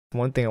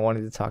One thing I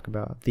wanted to talk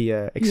about, the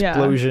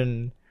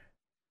explosion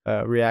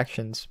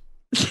reactions.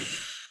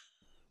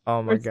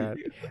 Oh my god.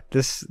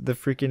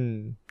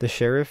 The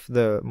sheriff,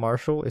 the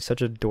marshal is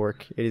such a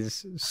dork. It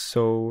is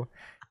so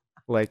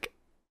like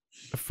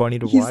funny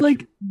to He's watch.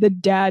 like the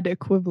dad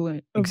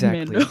equivalent of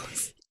Exactly. Mando.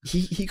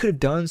 He could have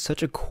done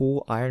such a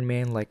cool Iron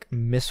Man like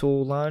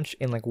missile launch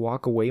and like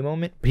walk away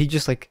moment, but he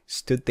just like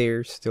stood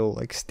there still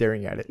like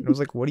staring at it. And I was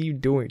like, "What are you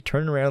doing?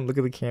 Turn around, look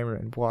at the camera,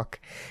 and walk."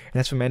 And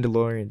that's what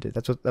Mandalorian did.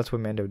 That's what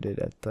Mando did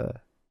at the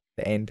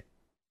end.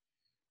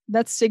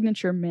 That's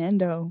signature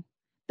Mando.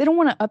 They don't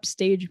want to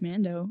upstage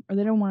Mando, or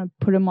they don't want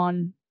to put him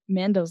on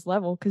Mando's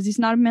level because he's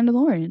not a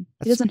Mandalorian. He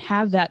That's doesn't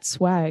have that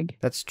swag.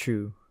 that's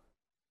true.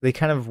 They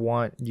kind of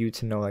want you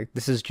to know like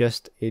this is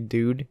just a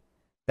dude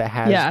that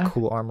has Yeah,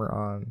 cool armor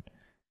on.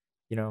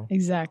 You know,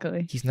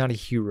 exactly. he's not a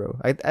hero.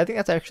 I think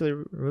that's actually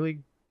a really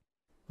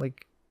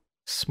like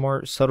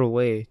smart, subtle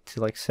way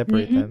to like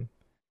separate them.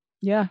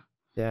 Yeah.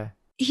 Yeah.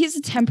 He's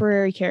a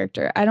temporary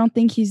character. I don't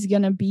think he's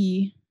gonna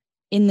be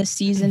in the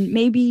season.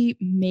 Maybe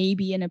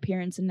an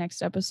appearance in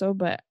next episode,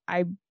 but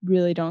I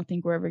really don't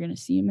think we're ever gonna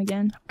see him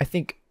again. I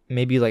think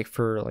maybe like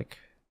for like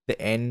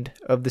the end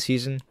of the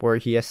season where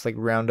he has to like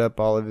round up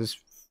all of his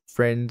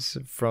friends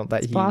from that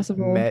It's he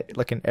possible. met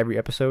like in every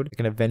episode, like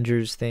an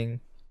Avengers thing.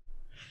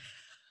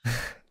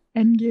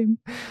 Endgame.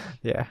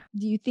 Yeah.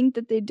 Do you think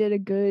that they did a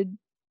good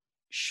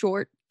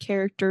short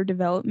character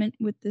development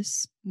with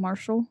this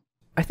Marshall?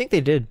 I think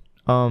they did.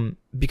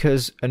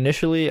 Because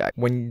initially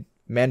when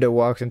Mando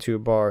walks into a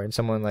bar and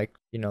someone like,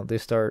 you know, they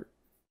start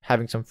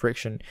having some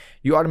friction,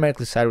 you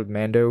automatically side with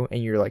Mando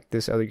and you're like,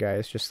 this other guy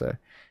is just a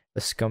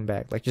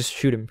scumbag. Like just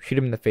shoot him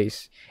in the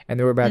face. And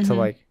they were about to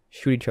like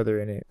shoot each other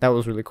in it. That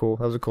was really cool.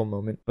 That was a cool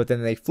moment. But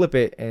then they flip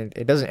it and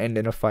it doesn't end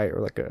in a fight or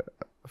like a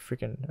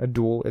freaking a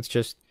duel. It's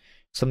just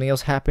something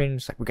else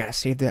happens. Like we gotta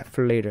save that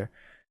for later.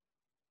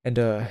 And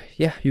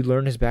yeah, you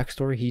learn his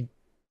backstory. He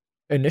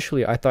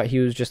initially I thought he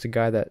was just a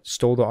guy that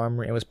stole the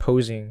armor and was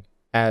posing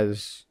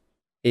as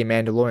a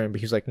Mandalorian,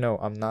 but he's like, no,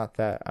 I'm not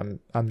that.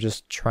 I'm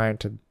just trying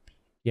to,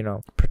 you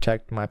know,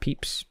 protect my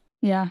peeps.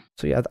 Yeah.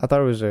 So yeah, I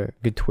thought it was a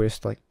good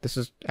twist. Like this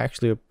is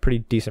actually a pretty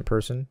decent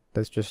person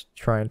that's just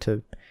trying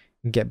to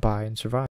get by and survive.